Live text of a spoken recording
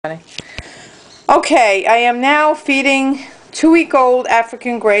Okay, I am now feeding 2-week-old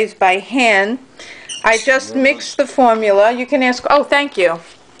African Greys by hand. I just mixed the formula. You can ask, oh, thank you.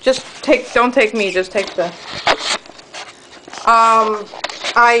 Don't take me, just take the...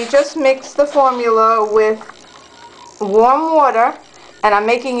 I just mixed the formula with warm water, and I'm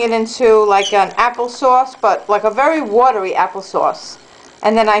making it into like an applesauce, but like a very watery applesauce.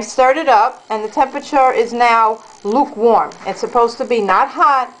 And then I stirred it up, and the temperature is now lukewarm. It's supposed to be not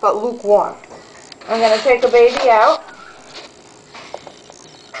hot, but lukewarm. I'm going to take a baby out.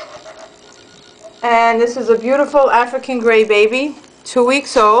 And this is a beautiful African Grey baby, 2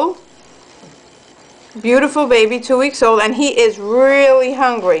 weeks old. Beautiful baby, 2 weeks old, and he is really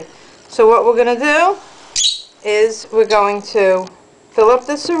hungry. So what we're going to do is we're going to fill up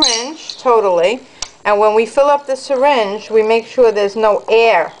the syringe totally. And when we fill up the syringe, we make sure there's no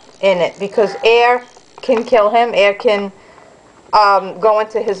air in it, because air can kill him. Air can go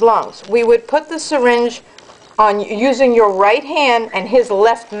into his lungs. We would put the syringe on using your right hand and his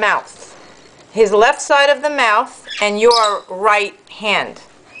left mouth. His left side of the mouth and your right hand.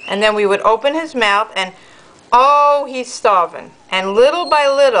 And then we would open his mouth and, oh, he's starving. And little by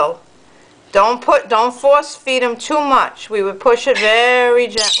little, don't force feed him too much. We would push it very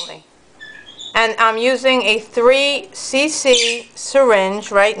gently. And I'm using a 3 cc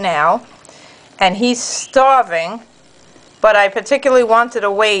syringe right now. And he's starving. But I particularly wanted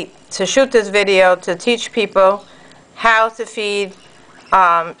to wait to shoot this video to teach people how to feed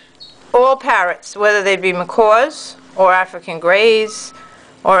all parrots, whether they be macaws or African Greys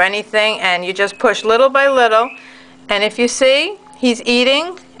or anything. And you just push little by little. And if you see, he's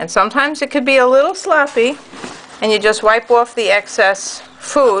eating, and sometimes it could be a little sloppy, and you just wipe off the excess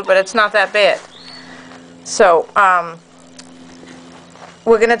food, but it's not that bad. So,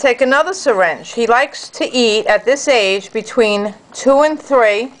 we're going to take another syringe. He likes to eat, at this age, between 2 and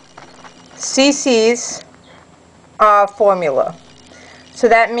 3 cc's formula. So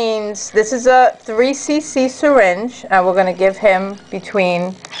that means this is a 3 cc syringe, and we're going to give him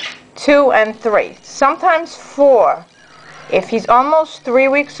between 2 and 3. Sometimes 4. If he's almost 3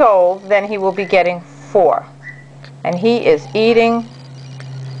 weeks old, then he will be getting 4. And he is eating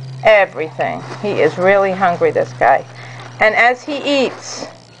everything. He is really hungry, this guy. And as he eats,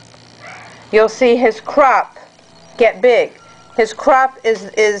 you'll see his crop get big. His crop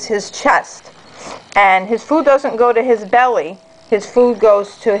is his chest. And his food doesn't go to his belly. His food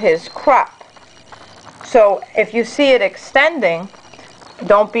goes to his crop. So if you see it extending,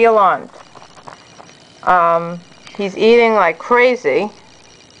 don't be alarmed. He's eating like crazy.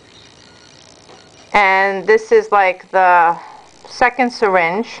 And this is like the second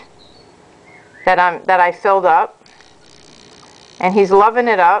syringe that I filled up. And he's loving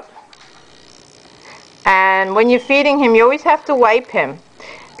it up. And when you're feeding him, you always have to wipe him,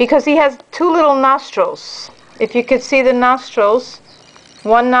 because he has 2 little nostrils. If you could see the nostrils,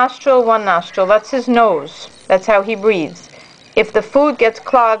 one nostril, that's his nose. That's how he breathes. If the food gets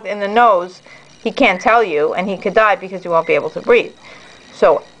clogged in the nose, he can't tell you, and he could die because he won't be able to breathe.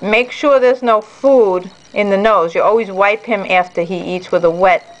 So make sure there's no food in the nose. You always wipe him after he eats with a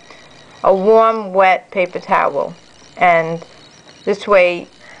warm, wet paper towel. And this way,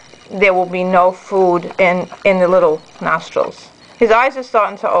 there will be no food in the little nostrils. His eyes are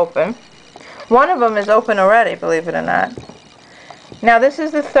starting to open. One of them is open already, believe it or not. Now this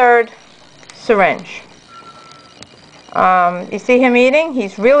is the 3rd syringe. You see him eating?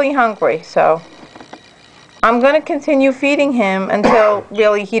 He's really hungry, so I'm going to continue feeding him until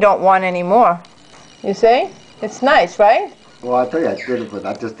really he don't want any more. You see? It's nice, right? Well, I tell you, I did it, but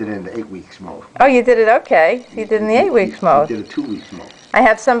I just did it in the 8 weeks mode. Oh, you did it? Okay. You did in the 8 weeks mode. I did a 2 weeks mode. I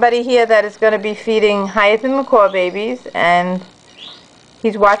have somebody here that is going to be feeding hyacinth macaw babies, and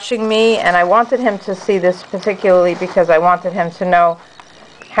he's watching me, and I wanted him to see this particularly because I wanted him to know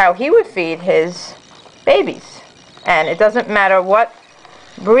how he would feed his babies. And it doesn't matter what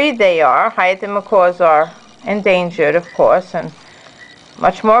breed they are. Hyacinth macaws are endangered, of course, and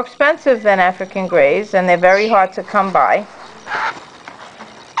much more expensive than African Greys, and they're very hard to come by.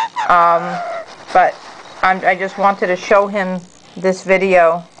 But I just wanted to show him this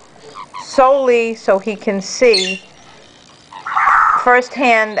video solely so he can see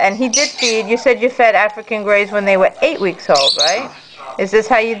firsthand. And he did feed. You said you fed African Greys when they were 8 weeks old, right? Is this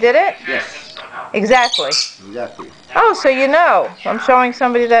how you did it? Yes. Exactly. Exactly. Oh, so you know. I'm showing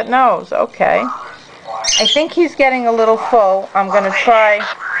somebody that knows. Okay. I think he's getting a little full. I'm going to try.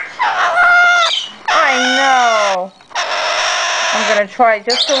 I know. I'm going to try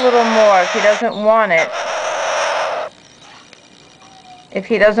just a little more if he doesn't want it. If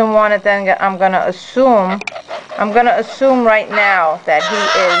he doesn't want it, then I'm going to assume I'm going to assume right now that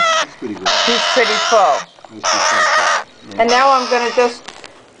That's pretty good. he's pretty full. And now I'm going to just,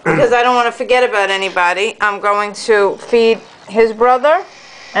 because I don't want to forget about anybody, I'm going to feed his brother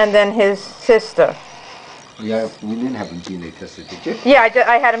and then his sister. Yeah, you didn't have him DNA tested, did you? Yeah,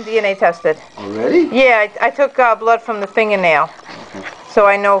 I had him DNA tested. Already? Yeah, I took blood from the fingernail, so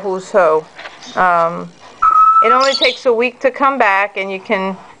I know who's who. It only takes a week to come back, and you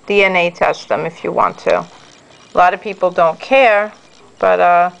can DNA test them if you want to. A lot of people don't care, but,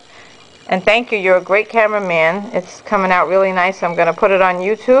 and thank you, you're a great cameraman. It's coming out really nice. I'm going to put it on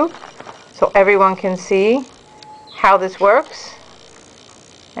YouTube so everyone can see how this works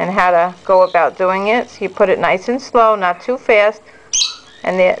and how to go about doing it. So you put it nice and slow, not too fast.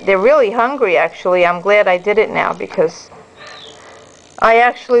 And they're really hungry, actually. I'm glad I did it now because I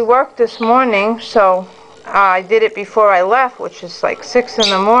actually worked this morning, so I did it before I left, which is like 6 in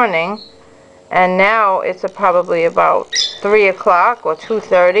the morning. And now it's probably about 3 o'clock or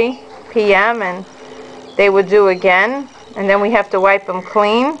 2:30 p.m. and they would do again. And then we have to wipe them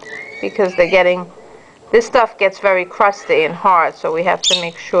clean because they're getting, this stuff gets very crusty and hard, so we have to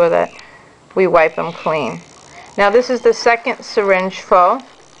make sure that we wipe them clean. Now this is the second syringe full,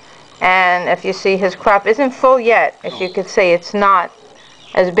 and if you see, his crop isn't full yet. If you could say, it's not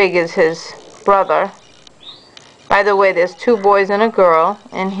as big as his brother. By the way, there's 2 boys and a girl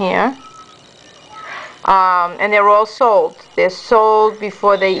in here. And they're all sold. They're sold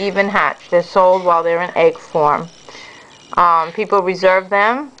before they even hatch. They're sold while they're in egg form. People reserve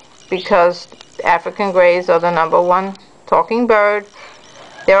them because African grays are the #1 talking bird.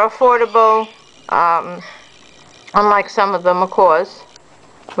 They're affordable, unlike some of the macaws,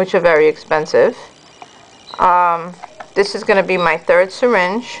 which are very expensive. This is going to be my 3rd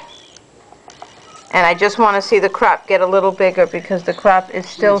syringe. And I just want to see the crop get a little bigger because the crop is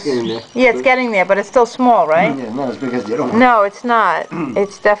still... It's getting there. Yeah, it's getting there, but it's still small, right? Yeah, not as big as the other one. No, it's not.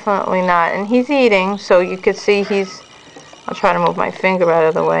 It's definitely not. And he's eating, so you could see he's... I'll try to move my finger out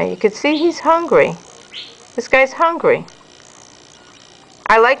of the way. You could see he's hungry. This guy's hungry.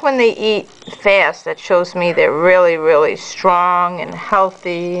 I like when they eat fast. That shows me they're really, really strong and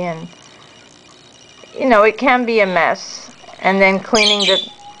healthy. And, you know, it can be a mess. And then cleaning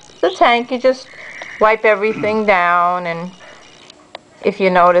the tank, you just wipe everything down. And if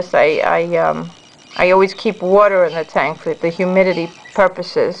you notice, I always keep water in the tank for the humidity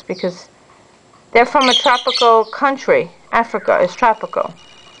purposes because they're from a tropical country. Africa is tropical.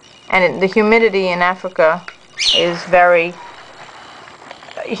 And the humidity in Africa is very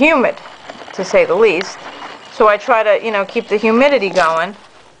humid, to say the least. So I try to, you know, keep the humidity going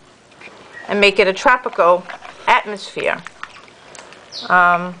and make it a tropical atmosphere.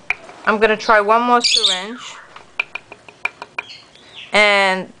 I'm going to try one more syringe.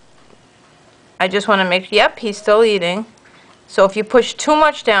 And I just want to make, yep, he's still eating. So if you push too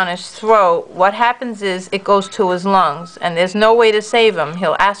much down his throat, what happens is it goes to his lungs. And there's no way to save him.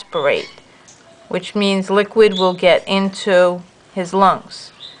 He'll aspirate, which means liquid will get into his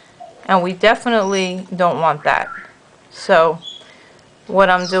lungs. And we definitely don't want that. So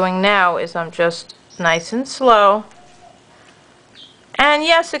what I'm doing now is I'm just nice and slow. And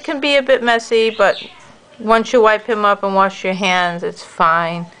yes, it can be a bit messy, but once you wipe him up and wash your hands, it's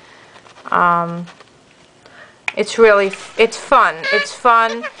fine. It's fun. It's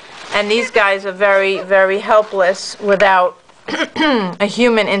fun. And these guys are very, very helpless without a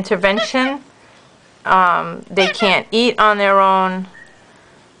human intervention. They can't eat on their own.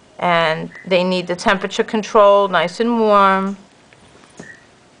 And they need the temperature control, nice and warm.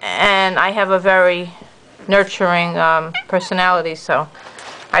 And I have a very nurturing personality, so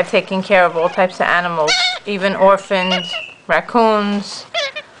I've taken care of all types of animals, even orphaned raccoons.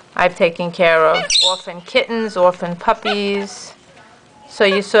 I've taken care of orphan kittens, orphan puppies. So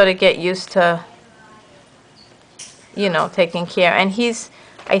you sort of get used to, you know, taking care. And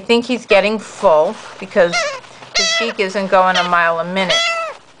I think he's getting full because his beak isn't going a mile a minute.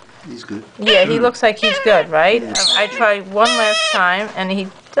 He's good. Yeah, he looks like he's good, right? Yeah. I tried one last time, and he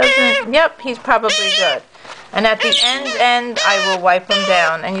doesn't... Yep, he's probably good. And at the end, I will wipe him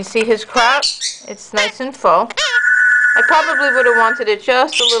down. And you see his crop? It's nice and full. I probably would have wanted it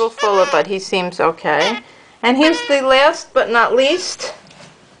just a little fuller, but he seems okay. And here's the last but not least.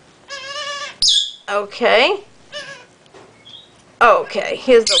 Okay. Okay,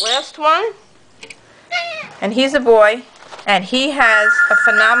 here's the last one. And he's a boy. And he has a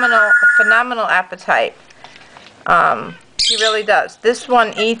phenomenal appetite. He really does. This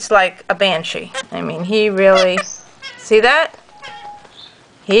one eats like a banshee. I mean, he really, see that?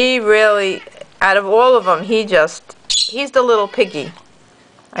 He really, out of all of them, he's the little piggy.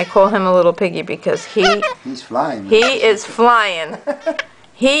 I call him a little piggy because He's flying. he is flying.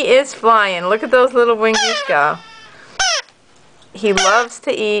 He is flying. Look at those little wingies go. He loves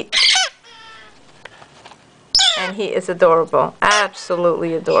to eat. And he is adorable.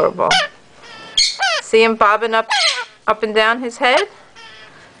 Absolutely adorable. See him bobbing up and down his head?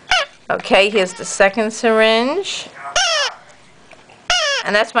 Okay, here's the second syringe.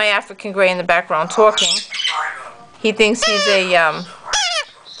 And that's my African Grey in the background talking. He thinks he's a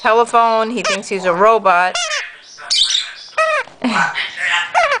telephone. He thinks he's a robot.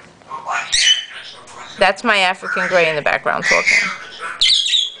 That's my African Grey in the background talking.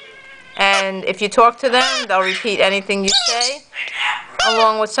 And if you talk to them, they'll repeat anything you say,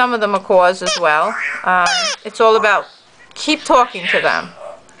 along with some of the macaws as well. It's all about keep talking to them.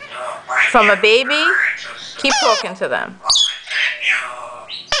 From a baby, keep talking to them.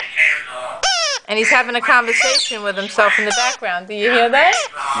 And he's having a conversation with himself in the background. Do you hear that?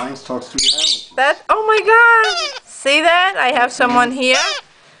 Mine talks 3 languages. That, oh my God! See that? I have someone here.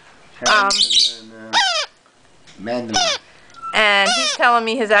 Mandarin. And he's telling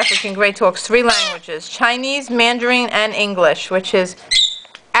me his African Grey talks 3 languages: Chinese, Mandarin, and English, which is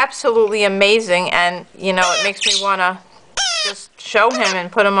absolutely amazing. And, you know, it makes me want to just show him and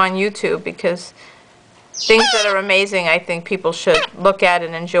put him on YouTube, because things that are amazing, I think people should look at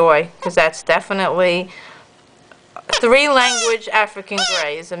and enjoy, because that's definitely 3-language African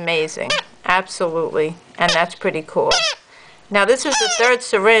Grey is amazing. Absolutely. And that's pretty cool. Now, this is the 3rd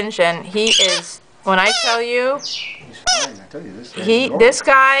syringe, and he is, when I tell you, He's flying. I tell you, this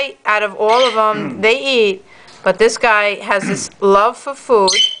guy, out of all of them, they eat, but this guy has this love for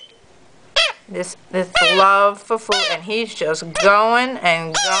food. This love for food, and he's just going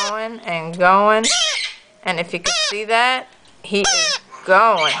and going and going. And if you could see that, he is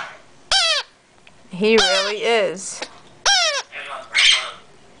going. He really is.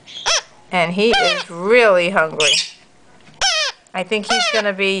 And he is really hungry. I think he's going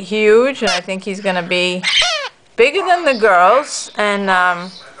to be huge, and I think he's going to be bigger than the girls.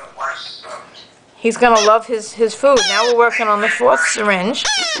 And he's going to love his food. Now we're working on the 4th syringe.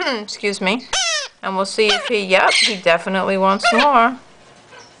 Excuse me. And we'll see if he definitely wants more.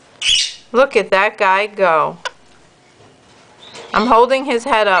 Look at that guy go. I'm holding his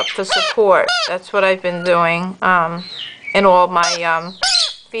head up for support. That's what I've been doing in all my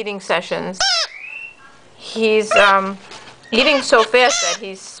feeding sessions. He's eating so fast that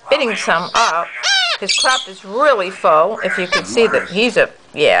he's spitting some up. His crop is really full, if you could see that.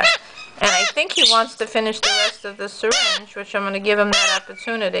 And I think he wants to finish the rest of the syringe, which I'm going to give him that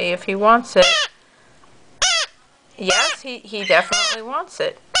opportunity if he wants it. Yes, he definitely wants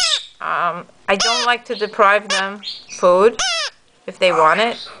it. I don't like to deprive them food. If they want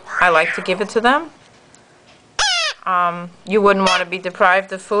it, I like to give it to them. You wouldn't want to be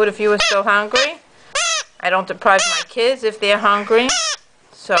deprived of food if you were still hungry. I don't deprive my kids if they're hungry.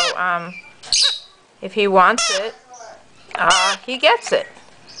 So, if he wants it, he gets it.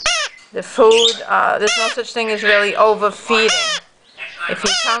 The food, there's no such thing as really overfeeding. If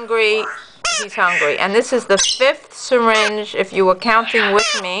he's hungry, he's hungry. And this is the 5th syringe, if you were counting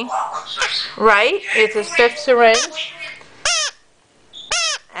with me. Right? It's his 5th syringe.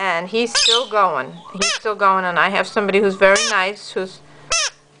 And he's still going. He's still going. And I have somebody who's very nice, who's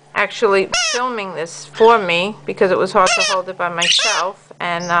actually filming this for me, because it was hard to hold it by myself.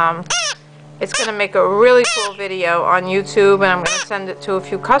 And it's going to make a really cool video on YouTube, and I'm going to send it to a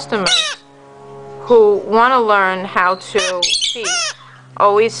few customers who want to learn how to feed.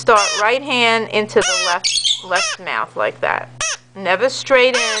 Always start right hand into the left mouth like that. Never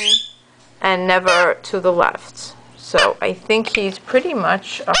straight in and never to the left. So I think he's pretty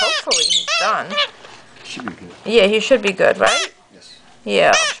much, hopefully he's done. Should be good. Yeah, he should be good, right? Yes.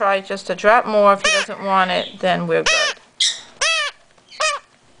 Yeah, I'll try just a drop more. If he doesn't want it, then we're good.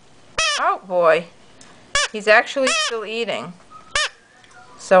 Oh boy, he's actually still eating.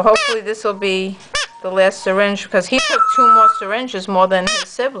 So hopefully this will be the last syringe, because he took 2 more syringes more than his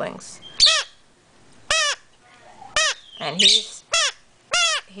siblings. And he's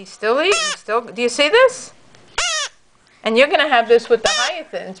still eating. Do you see this? And you're going to have this with the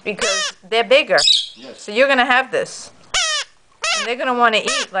hyacinths because they're bigger. Yes. So you're going to have this. And they're going to want to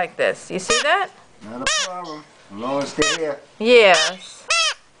eat like this. You see that? Not a problem. As long as they're here. Yes.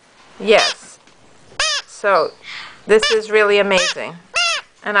 Yes. So this is really amazing.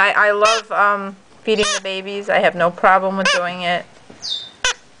 And I love feeding the babies. I have no problem with doing it.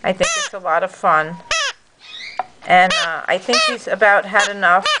 I think it's a lot of fun. And I think he's about had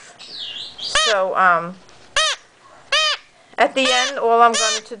enough. So at the end, all I'm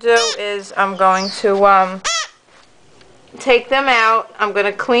going to do is I'm going to take them out. I'm going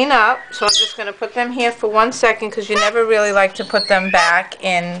to clean up. So I'm just going to put them here for 1 second because you never really like to put them back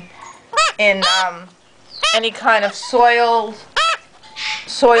in any kind of soiled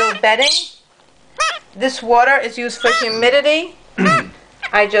bedding. This water is used for humidity.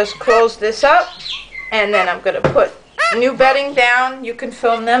 I just close this up, and then I'm going to put new bedding down. You can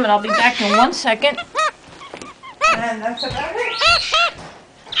film them, and I'll be back in 1 second. And that's about it.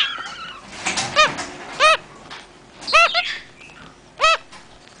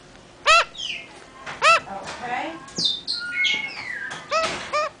 Okay.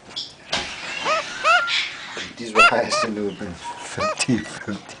 These were highest in the 50,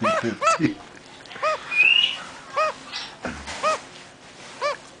 50, 50.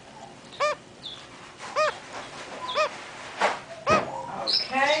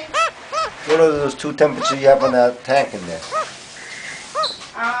 Okay. What are those two temperatures you have on that tank in there?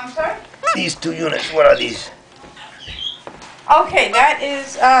 I'm sorry? These two units, what are these? Okay, that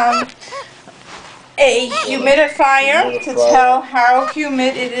is a humidifier to tell how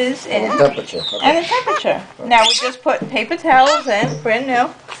humid it is in. And the temperature. Okay. And the temperature. Now we just put paper towels in, brand new.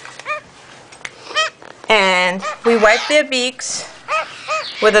 And we wipe their beaks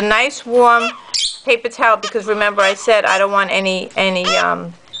with a nice warm paper towel because remember I said I don't want any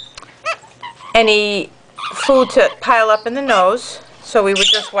food to pile up in the nose. So we would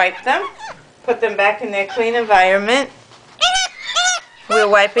just wipe them, put them back in their clean environment. We're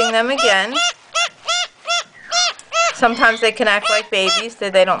wiping them again. Sometimes they can act like babies,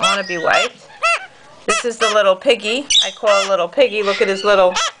 that they don't want to be wiped. This is the little piggy. I call a little piggy. Look at his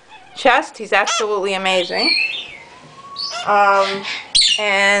little chest. He's absolutely amazing.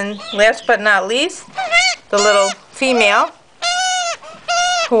 And last but not least, the little female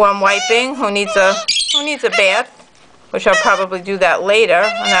who I'm wiping, who needs a bath, which I'll probably do that later,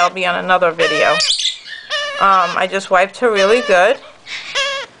 and that'll be on another video. I just wiped her really good,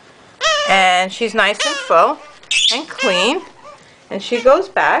 and she's nice and full and clean, and she goes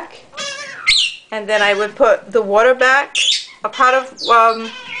back, and then I would put the water back, a pot of,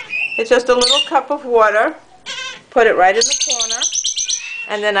 it's just a little cup of water, put it right in the corner,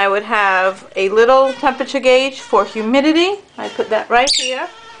 and then I would have a little temperature gauge for humidity. I put that right here.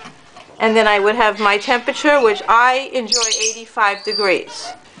 And then I would have my temperature, which I enjoy 85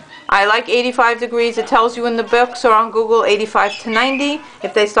 degrees. I like 85 degrees. It tells you in the books or on Google 85 to 90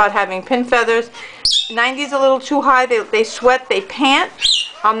 if they start having pin feathers. 90 is a little too high. They sweat, they pant.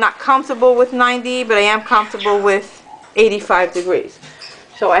 I'm not comfortable with 90, but I am comfortable with 85 degrees.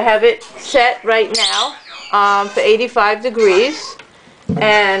 So I have it set right now for 85 degrees.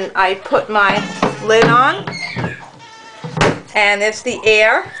 And I put my lid on. And it's the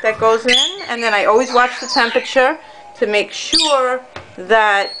air that goes in, and then I always watch the temperature to make sure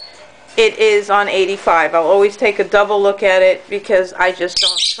that it is on 85. I'll always take a double look at it because I just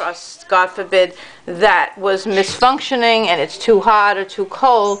don't trust, God forbid, that was misfunctioning and it's too hot or too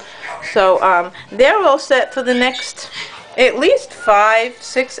cold. So they're all set for the next at least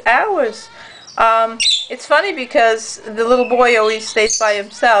 5-6 hours. It's funny because the little boy always stays by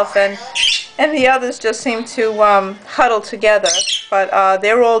himself, and the others just seem to huddle together. But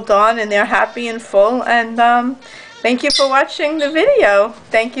they're all done, and they're happy and full. And thank you for watching the video.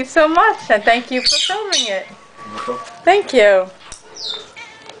 Thank you so much, and thank you for filming it. Thank you.